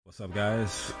What's up,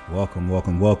 guys?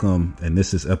 Welcome. And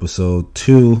this is episode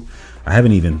 2. I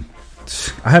haven't even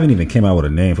came out with a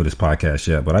name for this podcast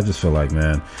yet, but I just feel like,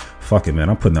 man, fuck it, man.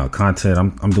 I'm putting out content.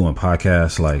 I'm doing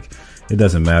podcasts. Like, it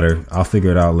doesn't matter. I'll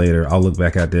figure it out later. I'll look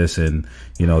back at this and,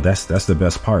 that's the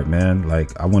best part, man.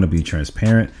 Like, I want to be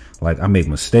transparent. Like, I make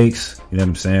mistakes. You know what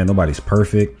I'm saying? Nobody's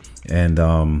perfect.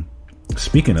 And,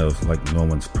 speaking of, like, no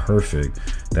one's perfect,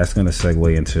 that's going to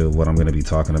segue into what I'm going to be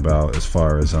talking about as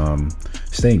far as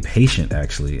staying patient,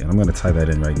 actually. And I'm going to tie that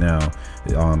in right now.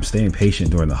 Staying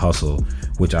patient during the hustle,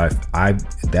 which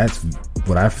that's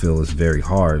what I feel is very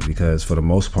hard, because for the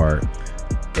most part,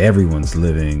 everyone's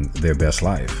living their best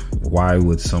life. Why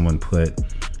would someone put,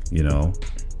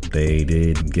 they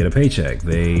did get a paycheck,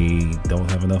 they don't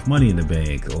have enough money in the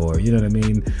bank, or you know what I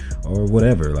mean, or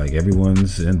whatever. Like,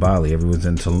 everyone's in Bali, everyone's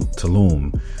in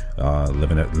Tulum,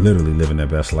 literally living their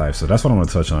best life. So that's what I'm going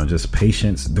to touch on, just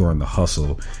patience during the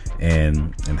hustle,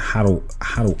 and how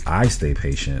do I stay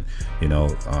patient.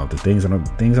 The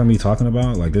things I'm be talking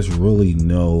about, like, there's really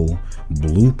no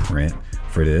blueprint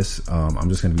for this. I'm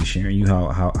just going to be sharing you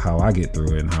how I get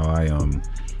through it, and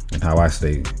how I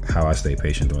stay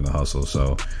patient during the hustle.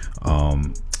 So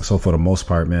for the most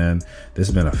part, man, this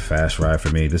has been a fast ride for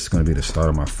me. This is going to be the start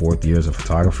of my 4th year as a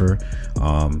photographer.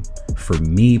 For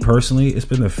me personally, it's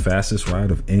been the fastest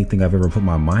ride of anything I've ever put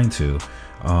my mind to.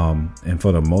 And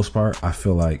for the most part, I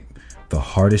feel like the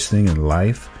hardest thing in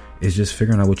life is just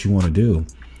figuring out what you want to do.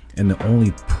 And the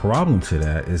only problem to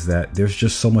that is that there's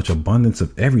just so much abundance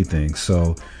of everything.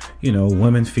 So,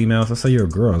 women, females, let's say you're a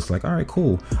girl. It's like, all right,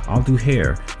 cool. I'll do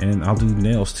hair, and I'll do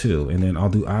nails too. And then I'll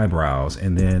do eyebrows,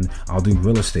 and then I'll do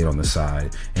real estate on the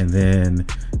side. And then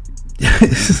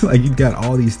it's like, you got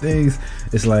all these things.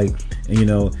 It's like,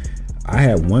 I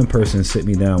had one person sit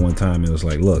me down one time and it was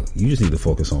like, look, you just need to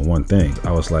focus on one thing.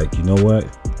 I was like, you know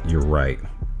what? You're right.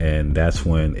 And that's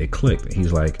when it clicked.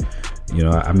 He's like,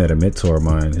 I met a mentor of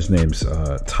mine. His name's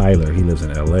Tyler. He lives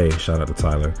in LA. Shout out to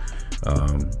Tyler.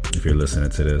 If you're listening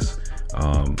to this,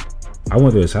 I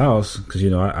went to his house because,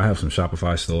 I have some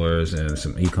Shopify stores and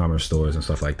some e-commerce stores and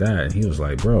stuff like that. And he was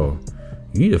like, bro,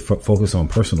 you need to focus on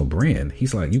personal brand.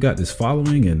 He's like, you got this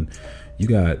following and you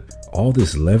got all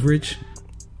this leverage.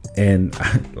 And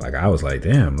I was like,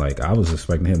 damn, like, I was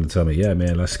expecting him to tell me, yeah,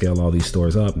 man, let's scale all these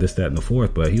stores up, this, that, and the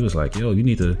fourth. But he was like, yo, you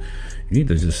need to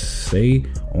just stay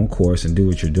on course and do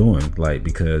what you're doing, like,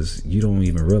 because you don't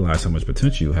even realize how much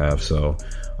potential you have. So,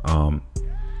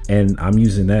 and I'm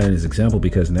using that as an example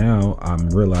because now I'm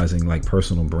realizing, like,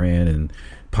 personal brand and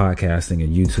podcasting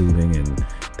and YouTubing and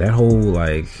that whole,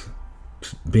 like,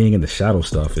 being in the shadow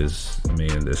stuff is,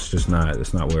 it's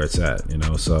not where it's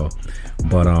at, so,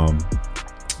 but,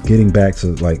 getting back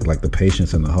to like the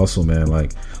patience and the hustle, man,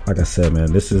 like I said,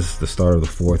 man, this is the start of the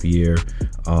 4th year.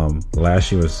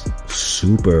 Last year was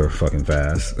super fucking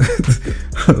fast.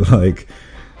 Like,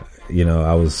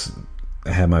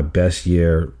 I had my best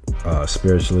year,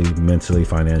 spiritually, mentally,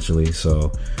 financially.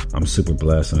 So I'm super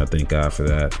blessed and I thank God for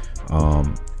that.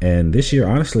 And this year,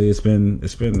 honestly, it's been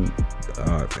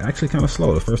actually kind of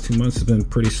slow. The first 2 months has been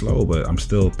pretty slow, but I'm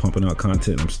still pumping out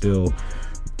content. I'm still,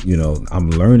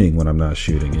 I'm learning when I'm not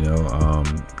shooting,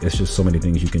 it's just so many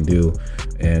things you can do.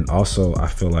 And also, I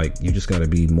feel like you just got to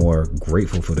be more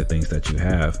grateful for the things that you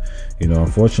have.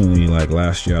 Unfortunately, like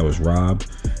last year I was robbed.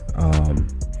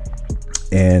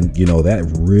 And,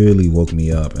 that really woke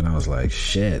me up. And I was like,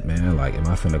 shit, man, like, am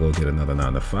I finna go get another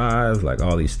 9 to 5? Like,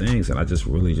 all these things. And I just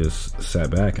really just sat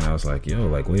back and I was like, yo,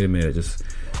 like, wait a minute, just,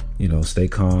 stay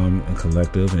calm and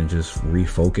collective and just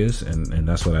refocus. And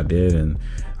that's what I did. And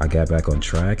I got back on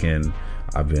track and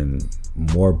I've been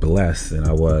more blessed than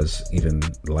I was even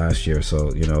last year. So,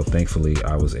 thankfully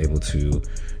I was able to,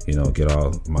 get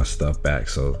all my stuff back.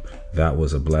 So that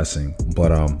was a blessing.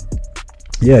 But,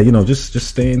 yeah, just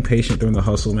staying patient during the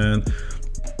hustle, man.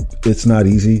 It's not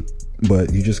easy,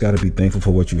 but you just got to be thankful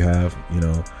for what you have,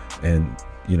 and,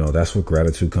 that's where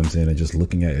gratitude comes in, and just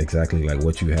looking at exactly like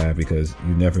what you have, because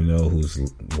you never know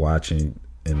who's watching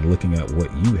and looking at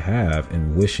what you have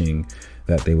and wishing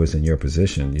that they was in your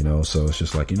position, so it's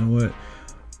just like, what?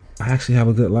 I actually have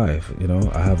a good life.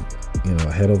 I have,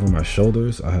 a head over my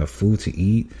shoulders. I have food to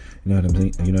eat. You know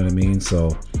what I mean?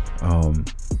 So,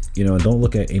 and don't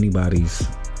look at anybody's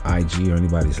IG or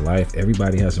anybody's life.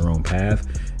 Everybody has their own path.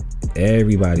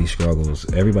 Everybody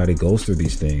struggles. Everybody goes through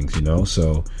these things,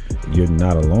 so you're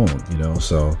not alone,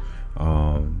 so,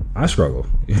 I struggle,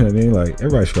 you know what I mean? Like,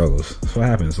 everybody struggles. That's what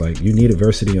happens. Like, you need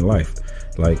adversity in life.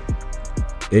 Like,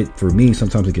 for me,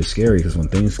 sometimes it gets scary because when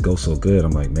things go so good,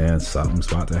 I'm like, man,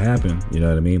 something's about to happen. You know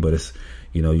what I mean? But it's,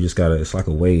 you just gotta, it's like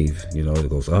a wave, it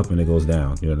goes up and it goes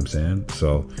down. You know what I'm saying?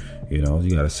 So, You know,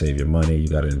 you got to save your money. You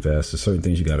got to invest. There's certain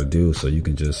things you got to do so you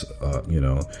can just,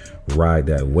 ride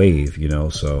that wave,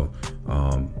 So,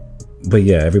 but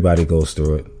yeah, everybody goes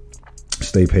through it.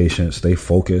 Stay patient, stay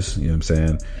focused. You know what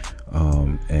I'm saying?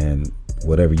 And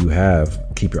whatever you have,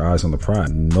 keep your eyes on the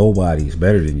prize. Nobody's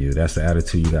better than you. That's the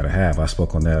attitude you got to have. I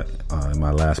spoke on that in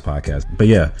my last podcast. But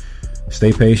yeah,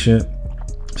 stay patient,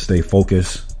 stay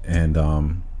focused, and,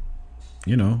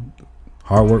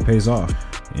 hard work pays off.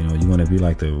 You want to be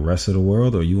like the rest of the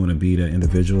world, or you want to be the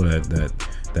individual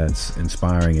that's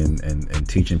inspiring and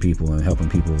teaching people and helping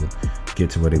people get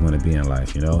to where they want to be in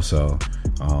life, So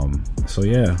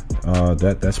yeah,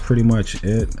 that's pretty much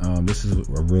it. This is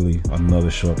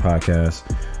another short podcast.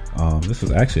 This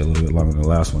was actually a little bit longer than the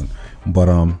last one, but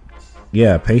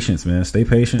yeah, patience, man. Stay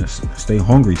patient. Stay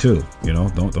hungry too.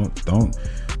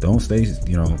 Don't stay.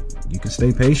 You can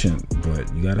stay patient,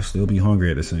 but you gotta still be hungry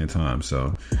at the same time.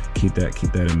 So keep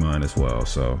that in mind as well.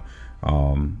 So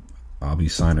I'll be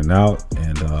signing out,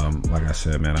 and like I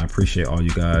said, man, I appreciate all you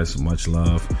guys. Much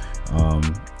love.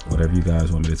 Whatever you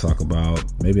guys want me to talk about,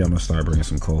 maybe I'm gonna start bringing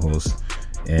some co-hosts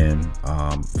in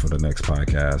for the next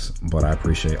podcast. But I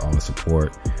appreciate all the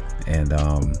support, and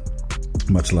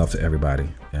much love to everybody.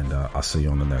 And I'll see you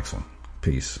on the next one.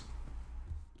 Peace.